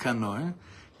 מהי ניקנור?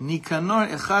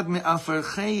 ניקנור אחד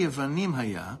מאפרכי יוונים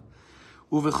היה,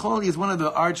 ובכל, he's one of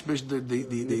the archbishops,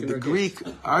 the Greek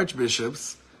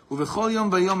archbishops, ובכל יום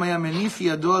ויום היה מניף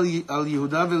ידו על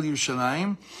יהודה ועל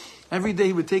ירושלים. Every day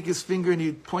he would take his finger and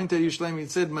he'd point at Yerushalayim and he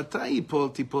said, Matai yipol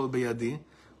tipol beyadi?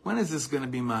 When is this going to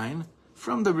be mine?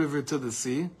 From the river to the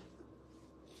sea.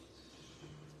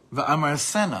 Va'amar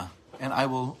sena, and I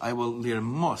will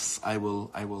lirmos, I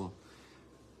will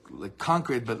like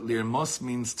conquer it, but lirmos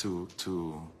means to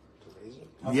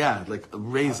like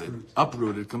raise it,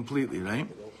 uproot it completely, right?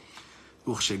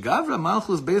 Uchshegavra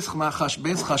malchus beis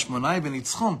chashmonai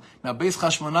v'nitzchom. Now beis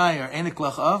chashmonai are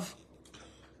eniklach of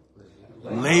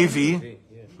Levi,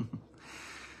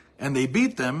 and they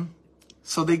beat them,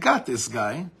 so they got this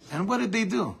guy, and what did they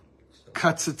do?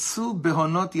 Katzitzu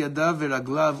behonot yadav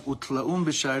veraglav utlaum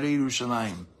b'sharei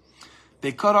Yerushalayim.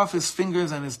 They cut off his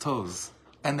fingers and his toes,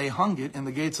 and they hung it in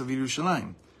the gates of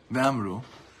Yerushalayim. Ve'amru,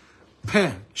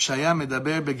 peh shaya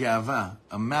medaber begeava,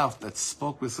 a mouth that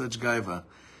spoke with such gaiva,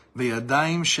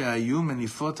 ve'yadayim she'ayu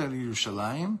menifot al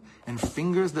Yerushalayim, and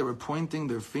fingers that were pointing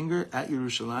their finger at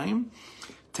Yerushalayim.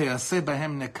 Te'aseh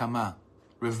bahem nekama.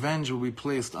 Revenge will be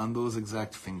placed on those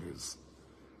exact fingers.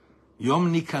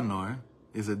 Yom Nikanor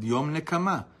is a Yom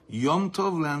Nekama. Yom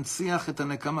Tov le'ansiach et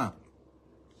ha-nekama.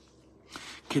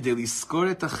 Kedei liskor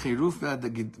et ha-chiruf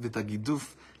v'et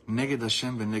ha-giduf neged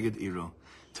Hashem v'neged iro.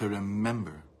 To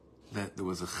remember that there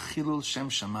was a Chilul Shem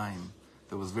Shamayim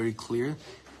that was very clear,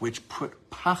 which put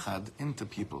pachad into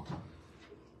people.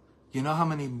 You know how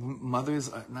many mothers,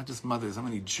 not just mothers, how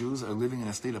many Jews are living in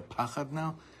a state of pachad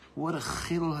now? What a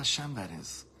chilul Hashem that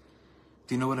is.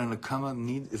 Do you know what a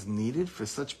nekama is needed for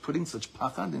putting such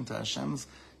pachad into Hashem's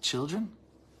children?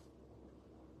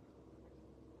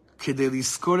 Kedei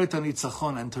liskor et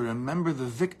hanitzachon, and to remember the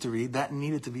victory that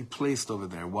needed to be placed over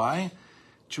there. Why?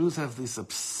 Jews have this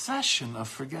obsession of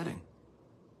forgetting.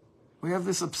 We have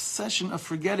this obsession of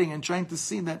forgetting and trying to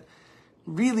see that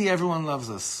really everyone loves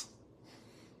us.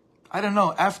 I don't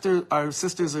know, after our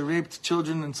sisters are raped,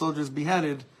 children and soldiers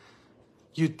beheaded,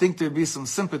 you'd think there'd be some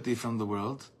sympathy from the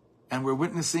world, and we're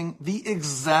witnessing the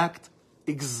exact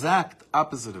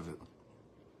opposite of it.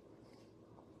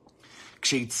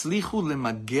 כשהצליחו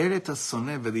למגר את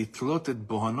השונא ולתלות את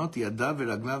בהונות ידיו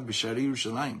ורגליו בשערי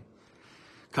ירושלים.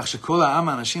 כך שכל העם,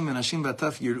 האנשים ונשים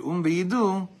והטף יראום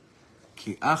וידעו,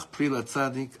 כי אך פרי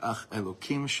לצדיק, אך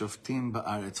אלוקים שופטים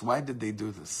בארץ. Why did they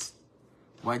do this?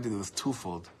 Why did it? It was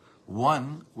twofold.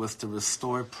 One was to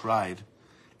restore pride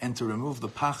and to remove the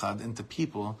pachad into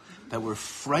people that were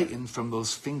frightened from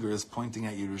those fingers pointing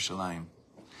at Yerushalayim.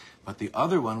 But the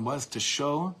other one was to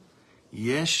show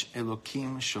Yesh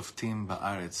Elokim Shoftim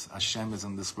Ba'aretz. Hashem is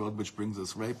in this world, which brings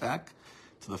us right back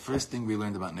to the first thing we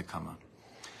learned about Nekama.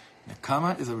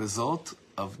 Nekama is a result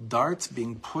of darts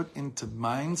being put into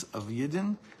minds of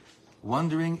Yidden,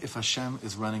 wondering if Hashem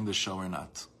is running the show or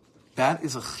not. That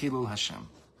is a Chilul Hashem.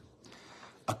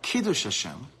 A Kiddush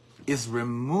Hashem is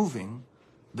removing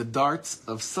the darts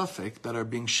of Suffolk that are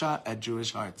being shot at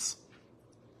Jewish hearts.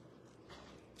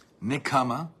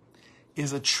 Nekama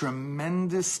is a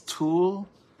tremendous tool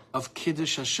of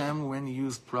Kiddush Hashem when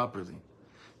used properly,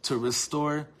 to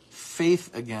restore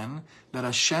faith again that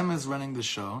Hashem is running the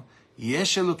show.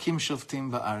 Yesh Elokim Shoftim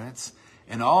Ba'aretz,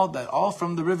 and all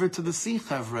from the river to the sea,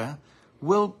 Chavre,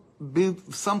 will be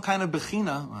some kind of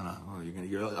bechina.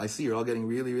 I see you're all getting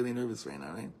really, really nervous right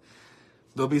now, right?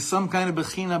 There'll be some kind of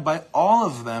bechina by all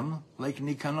of them, like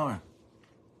Nicanor.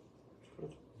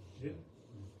 Yeah.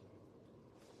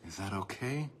 Is that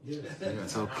okay? Yeah.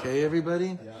 It's okay,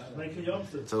 everybody? Make a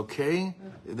yontif. It's okay?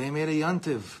 They made a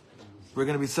yontiv. We're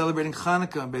going to be celebrating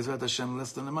Hanukkah in Bezrat Hashem in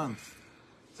less than a month.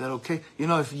 Is that okay? You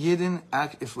know, if Yidden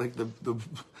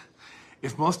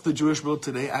if most of the Jewish world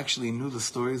today actually knew the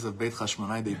stories of Beit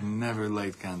Hashmonai, they'd never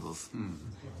light candles.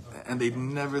 And they'd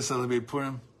never celebrate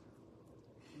Purim.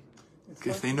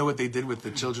 If they know what they did with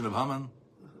the children of Haman,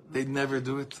 they'd never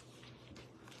do it.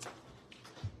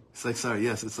 It's like, sorry,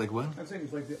 yes, it's like what? I'm saying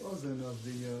it's like the Ozen of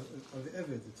the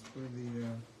Eved. It's for the...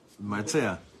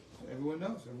 Martzea. Everyone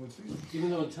knows, everyone sees it.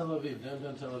 Even though in Tel Aviv,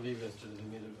 downtown Tel Aviv yesterday,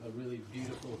 they made a really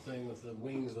beautiful thing with the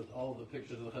wings with all the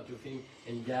pictures of the Chatufim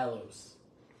and gallows.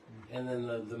 And then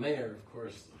the mayor, of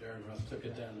course, Jared Ross, took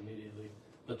it down immediately.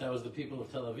 But that was the people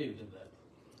of Tel Aviv did that.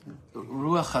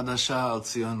 Ruach Hadasha al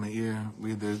Tzion Meir.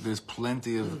 There's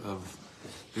plenty of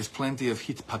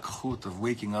hitpakhut, of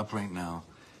waking up right now.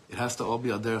 It has to all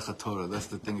be al derech haTorah. That's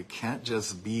the thing. It can't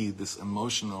just be this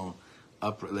emotional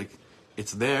like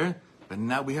it's there, but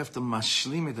now we have to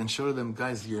mashlim it and show them,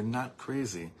 guys, you're not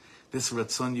crazy. This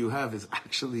ratzon you have is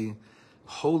actually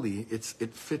holy. It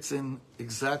fits in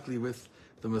exactly with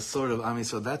the Masorah of Am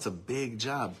Yisrael. That's a big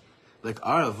job. Like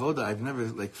our avoda, I've never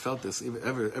felt this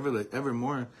ever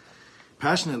more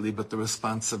passionately. But the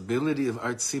responsibility of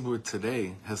our tzibur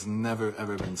today has never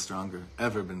ever been stronger.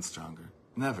 Ever been stronger.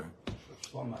 Never.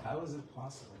 Shlomo, how is it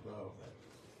possible, bro, that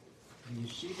the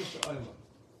Yeshiva She'olim,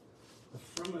 the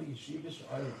Fruma Yeshiva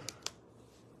She'olim,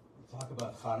 talk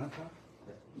about Hanukkah,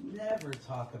 but never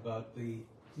talk about the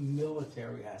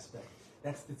military aspect?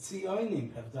 That's the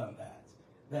Tzionim have done that.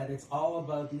 That it's all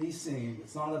about Nisim.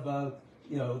 It's not about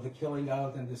the killing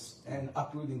out and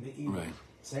uprooting the evil. Right.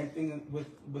 Same thing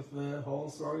with the whole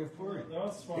story of Purim.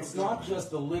 That's It's not just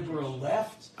the liberal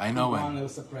left I know who it. want to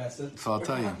suppress it. So I'll We're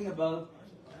tell you. talking about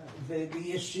the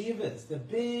yeshivas, the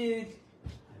big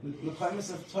Nekama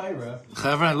of Torah.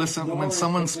 Chavra, listen, when ignoring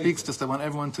someone completely. speaks, just I want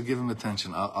everyone to give him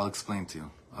attention. I'll explain to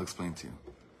you.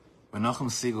 When Nachum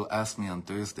Siegel asked me on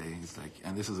Thursday, he's like,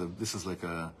 and this is like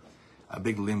a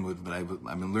big limud, but I've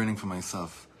been learning for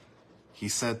myself. He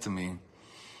said to me,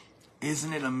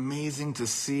 isn't it amazing to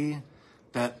see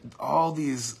that all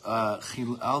these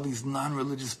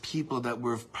non-religious people that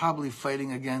were probably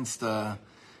fighting against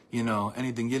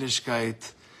anything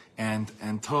Yiddishkeit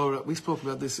and Torah. We spoke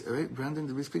about this, right, Brandon?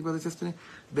 Did we speak about this yesterday?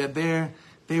 That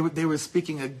they were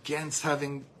speaking against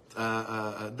having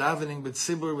davening with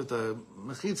Sibur, with a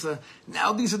mechitza.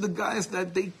 Now these are the guys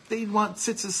that they want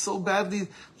tzitzis so badly.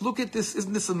 Look at this!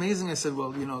 Isn't this amazing? I said,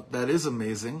 well, that is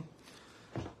amazing.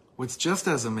 What's just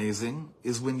as amazing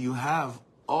is when you have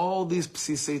all these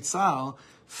psisei tzal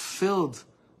filled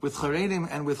with charedim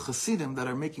and with chasidim that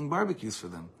are making barbecues for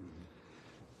them.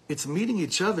 It's meeting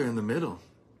each other in the middle.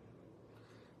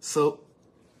 So,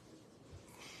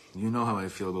 you know how I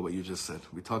feel about what you just said.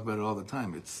 We talk about it all the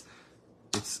time. It's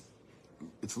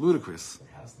ludicrous.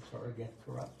 How's the Torah get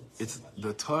corrupted? It's so much?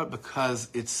 the Torah because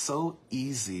it's so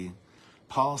easy.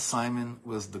 Paul Simon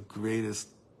was the greatest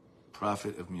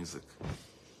prophet of music.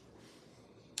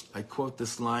 I quote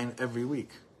this line every week.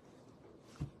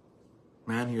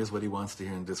 Man hears what he wants to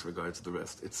hear and disregards the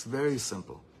rest. It's very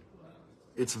simple.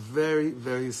 It's very,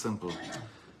 very simple.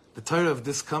 The Torah of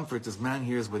discomfort is man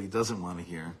hears what he doesn't want to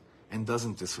hear and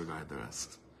doesn't disregard the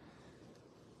rest.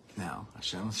 Now,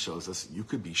 Hashem shows us you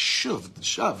could be shoved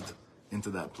into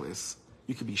that place.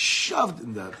 You could be shoved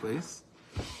in that place.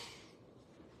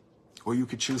 Or you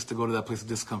could choose to go to that place of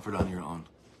discomfort on your own.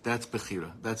 That's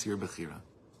bechira. That's your bechira.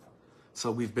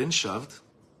 So we've been shoved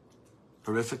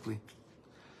horrifically.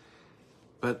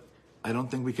 But I don't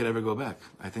think we could ever go back.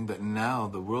 I think that now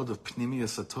the world of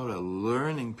Pnimiyus Torah,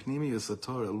 learning Pnimiyus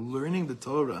Torah, learning the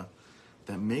Torah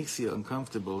that makes you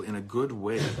uncomfortable in a good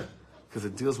way, because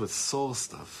it deals with soul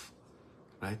stuff,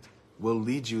 right? Will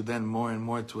lead you then more and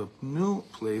more to a new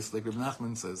place, like Reb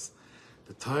Nachman says.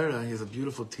 The Torah, he has a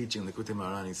beautiful teaching, the Likutei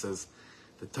Moharan. He says,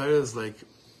 the Torah is like,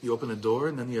 you open a door,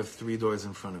 and then you have 3 doors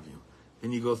in front of you.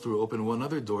 Then you go through, open one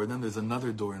other door, and then there's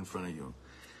another door in front of you.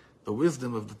 The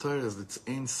wisdom of the Torah is it's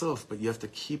Ein Sof, but you have to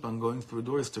keep on going through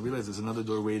doors to realize there's another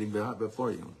door waiting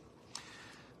before you.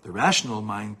 The rational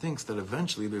mind thinks that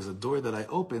eventually there's a door that I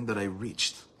opened that I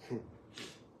reached.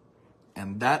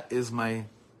 And that is my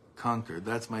conquer.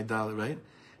 That's my dollar, right?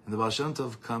 And the Baal Shem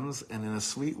Tov comes and in a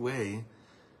sweet way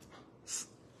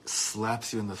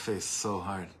slaps you in the face so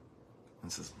hard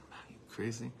and says, "Are you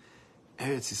crazy?"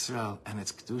 Eretz Yisrael and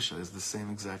its Kedusha is the same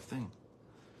exact thing.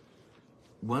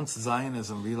 Once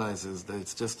Zionism realizes that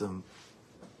it's just a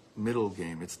middle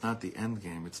game, it's not the end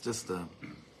game, it's just a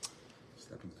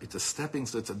stepping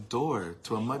stone, it's a door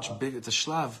to a much bigger, it's a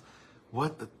shlav.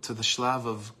 What to the shlav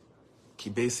of Ki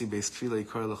Beisi Beis Tefillah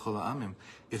Yikar L'chol Ha'amim.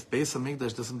 If Beis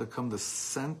Hamikdash doesn't become the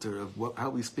center of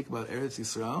how we speak about Eretz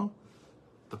Yisrael,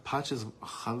 the patches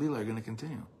Chalila are going to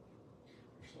continue.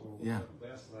 Yeah.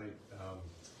 Last night,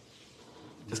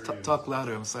 Just talk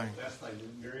louder, I'm sorry. Last night,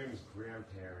 Miriam's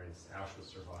grandparents,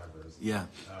 Auschwitz survivors, Yeah.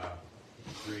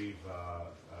 grave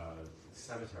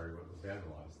cemetery was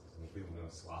vandalized. And people know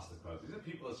swastikas. These are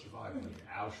people that survived in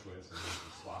Auschwitz and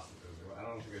swastikas. I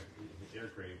don't think their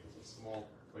grave was a small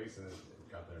place and it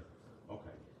got there.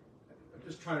 Okay. I'm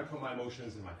just trying to put my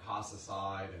emotions and my past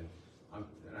aside, and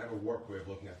I have a warped way of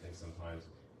looking at things sometimes.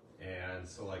 And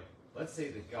so, like, let's say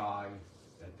the guy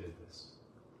that did this.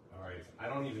 All right, I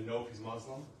don't even know if he's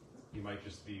Muslim. He might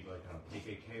just be like kind of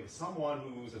KKK, but someone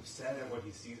who's upset at what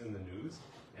he sees in the news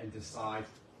and decides,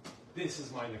 this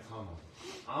is my Nekama.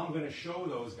 I'm going to show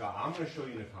those guys, I'm going to show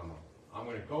you Nekama. I'm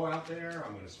going to go out there,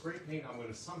 I'm going to spray paint, I'm going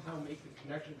to somehow make the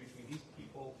connection between these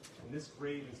people and this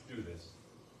grave and do this.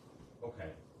 Okay,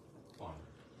 fine.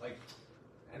 Like,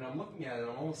 and I'm looking at it,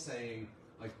 I'm almost saying,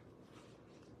 like,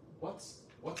 what's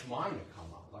my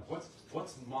Nekama? Like,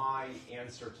 what's my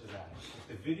answer to that? If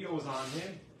the video is on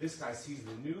him, this guy sees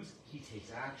the news, he takes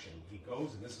action. He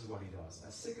goes, and this is what he does.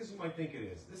 As sick as you might think it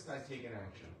is, this guy's taking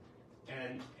action.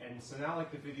 And so now,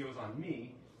 like, the video is on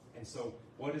me, and so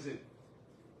what is it?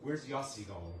 Where's Yossi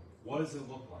going? What does it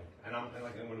look like? And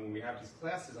when we have these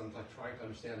classes, I'm like trying to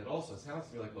understand it also. It sounds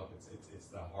to me like, look, it's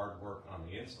the hard work on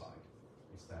the inside.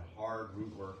 It's that hard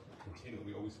root work,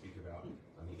 we always speak about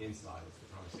on the inside. It's the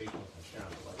conversational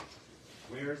touchdown. But like,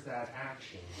 where's that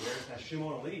action? Where's that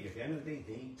Shimon and Levi? At the end of the day,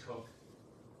 they took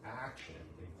action.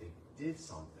 They did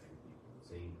something.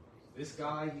 This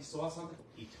guy, he saw something,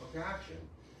 he took action.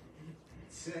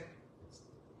 It's sick,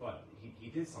 but he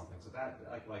did something. So that,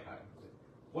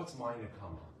 what's my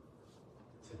Nekama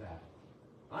to that?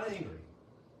 Not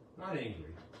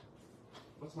angry.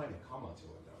 What's my Nekama to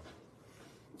it, though?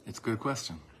 It's a good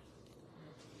question.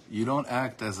 You don't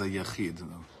act as a yachid,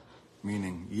 though.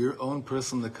 Meaning your own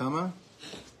personal Nekama.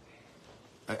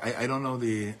 I don't know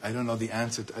the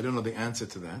answer. I don't know the answer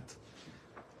to that.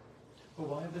 But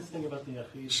why this thing about the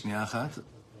Yachid? Shniya achat.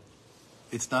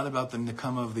 It's not about the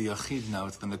Nekama of the Yachid now.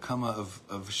 It's the Nekama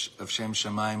of Shem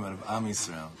Shamayim and of Am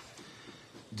Yisrael.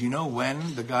 Do you know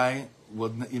when the guy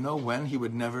would? You know when he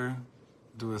would never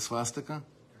do a swastika?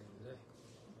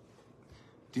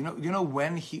 Do you know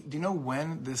when Do you know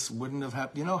when this wouldn't have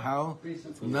happened? Do you know how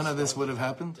none of this would have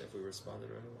happened? If we responded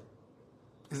right away.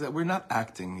 Is that we're not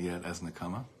acting yet as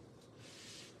Nekama.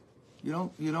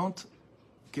 You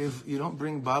don't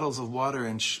bring bottles of water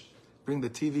and bring the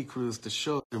TV crews to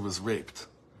show it was raped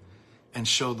and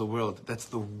show the world. That's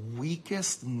the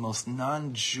weakest, most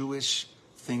non-Jewish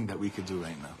thing that we could do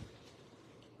right now.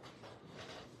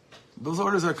 Those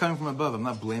orders are coming from above. I'm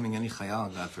not blaming any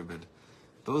chayal, God forbid.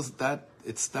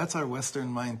 That's our Western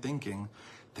mind thinking.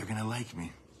 They're gonna like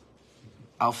me.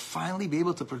 I'll finally be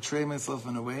able to portray myself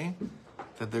in a way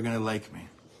that they're gonna like me.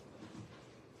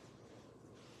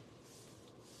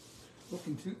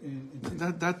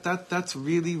 That's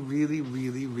really, really,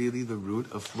 really, really the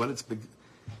root of what it's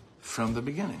from the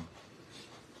beginning.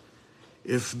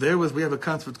 We have a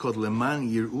concept called leman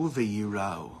yir'u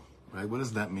ve'yirau, right? What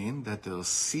does that mean? That they'll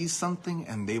see something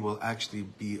and they will actually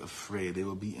be afraid. They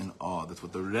will be in awe. That's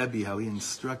what the Rebbe, how he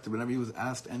instructed. Whenever he was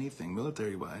asked anything,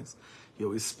 military-wise, he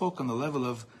always spoke on the level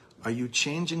of, are you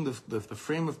changing the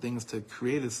frame of things to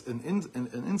create an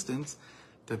instance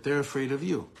that they're afraid of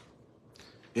you?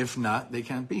 If not, they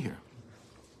can't be here.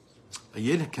 A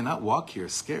Yid cannot walk here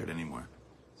scared anymore.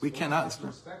 We So cannot. have to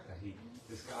respect that.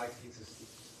 This guy takes us.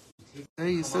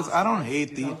 He says, I don't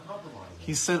hate the.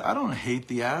 He said, I don't hate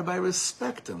the Arab. I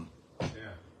respect him. Yeah.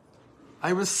 I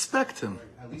respect him.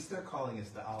 At least they're calling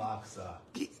it the Al-Aqsa.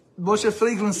 Moshe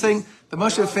Feiglin saying, the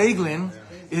Moshe Feiglin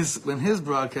is, in his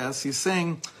broadcast, he's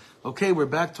saying, okay, we're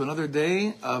back to another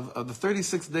day of the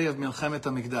 36th day of Milchemet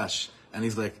HaMikdash. And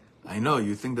he's like, I know,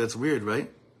 you think that's weird,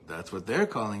 right? That's what they're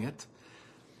calling it.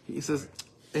 He says,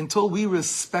 until we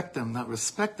respect them, not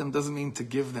respect them doesn't mean to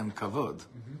give them kavod.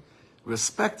 Mm-hmm.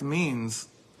 Respect means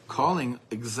calling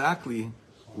exactly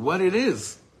what it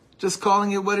is. Just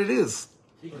calling it what it is.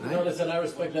 You can notice that I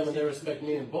respect them and they respect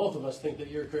me, and both of us think that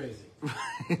you're crazy.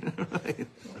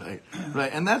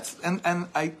 Right. And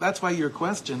that's why your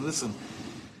question. Listen,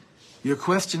 your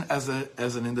question as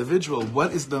an individual.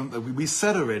 What is we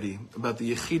said already about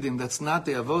the yechidim? That's not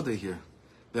the avoda here.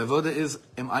 The avoda is: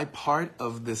 am I part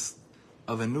of this,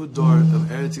 of a new door of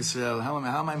Eretz Yisrael? How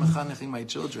am I mechaneching my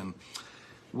children?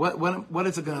 What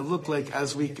is it going to look like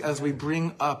as we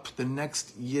bring up the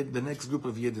next yid, the next group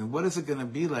of yidden? What is it going to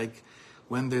be like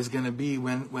when there's going to be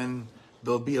when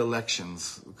there'll be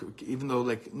elections? Even though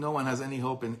no one has any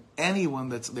hope in anyone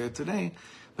that's there today,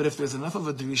 but if there's enough of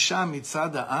a drisha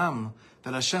mitzad ha'am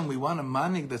that Hashem, we want a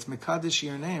manig that's mekadesh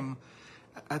your name,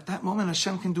 at that moment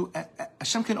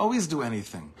Hashem can always do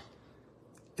anything.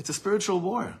 It's a spiritual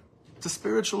war. It's a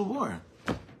spiritual war.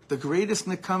 The greatest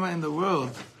Nekama in the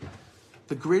world.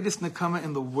 The greatest Nekama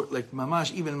in the world, like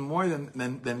mamash, even more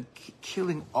than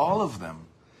killing all of them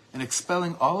and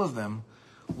expelling all of them,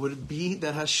 would be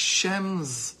that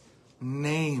Hashem's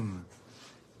name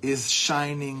is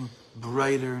shining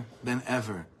brighter than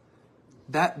ever.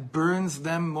 That burns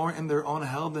them more in their own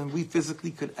hell than we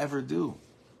physically could ever do.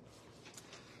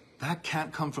 That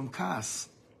can't come from kas.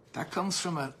 That comes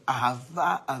from an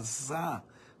ahava azah.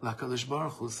 LaKadosh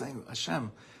Baruch Hu saying,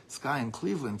 Hashem, this guy in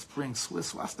Cleveland spraying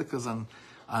Swiss swastikas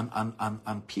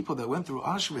on people that went through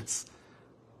Auschwitz.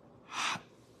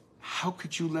 How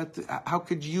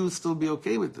could you still be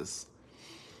okay with this?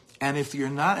 And if you're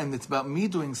not, and it's about me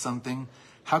doing something,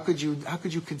 how could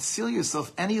you conceal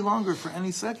yourself any longer for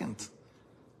any second?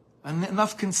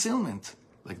 Enough concealment,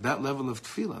 like that level of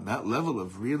tefillah, that level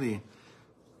of really,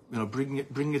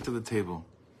 bringing it to the table.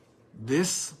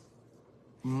 This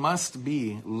must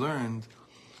be learned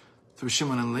through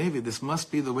Shimon and Levi. This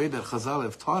must be the way that Chazal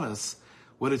have taught us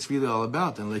what it's really all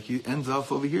about. And like he ends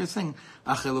off over here saying,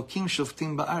 Ach Elokim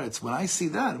shoftim ba'aretz. When I see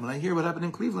that, when I hear what happened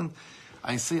in Cleveland,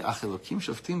 I say, Ach Elokim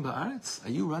shoftim ba'aretz?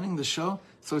 Are you running the show?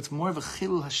 So it's more of a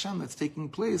chilul Hashem that's taking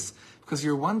place, because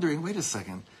you're wondering, wait a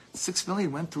second, 6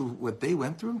 million went through what they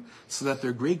went through so that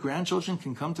their great-grandchildren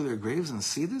can come to their graves and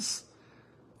see this?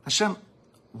 Hashem,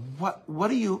 what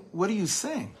are you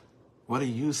saying? What are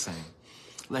you saying?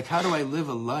 Like, how do I live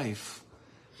a life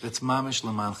that's mamish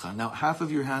lamancha? Now, half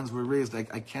of your hands were raised. I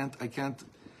can't, and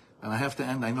I have to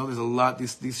end. I know there's a lot.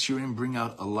 These shurim bring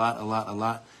out a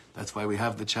lot. That's why we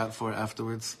have the chat for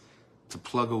afterwards, to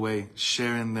plug away,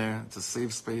 share in there. It's a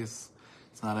safe space.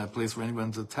 It's not a place where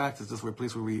anyone's attacked. It's just a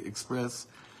place where we express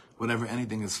whatever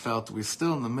anything is felt. We're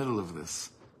still in the middle of this.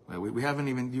 We haven't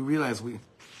even. You realize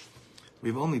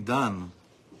we've only done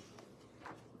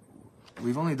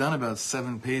about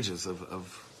 7 pages of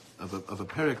a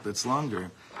perek that's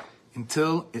longer,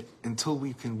 until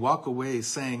we can walk away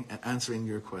saying and answering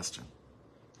your question,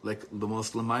 like the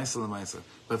most lemaisa.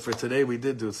 But for today, we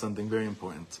did do something very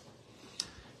important.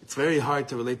 It's very hard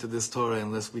to relate to this Torah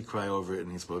unless we cry over it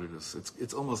in Hisbodedus.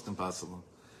 It's almost impossible.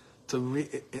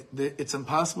 It's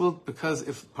impossible because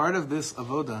if part of this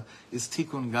avoda is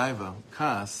tikkun gaiva,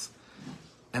 kas,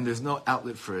 and there's no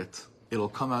outlet for it, it'll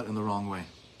come out in the wrong way.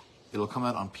 It'll come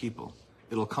out on people.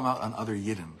 It'll come out on other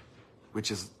yidden,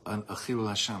 which is a chilul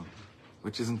Hashem,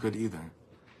 which isn't good either.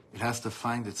 It has to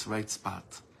find its right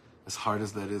spot. As hard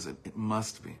as that is, it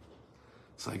must be.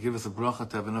 So I give us a bracha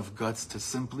to have enough guts to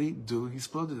simply do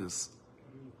Hisbodedus.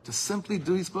 To simply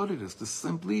do Hisbodedus. To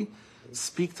simply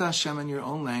speak to Hashem in your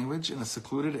own language in a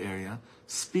secluded area.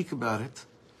 Speak about it.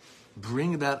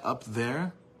 Bring that up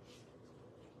there.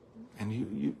 And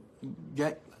you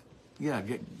get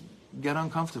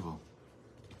uncomfortable.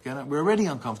 We're already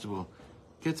uncomfortable.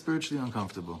 Get spiritually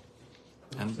uncomfortable.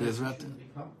 And there's Who said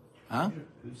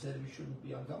we shouldn't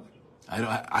be uncomfortable?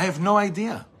 I have no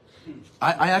idea.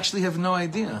 I actually have no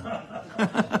idea.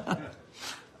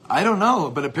 I don't know,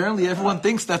 but apparently everyone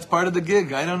thinks that's part of the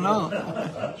gig. I don't know.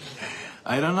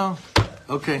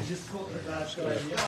 Okay.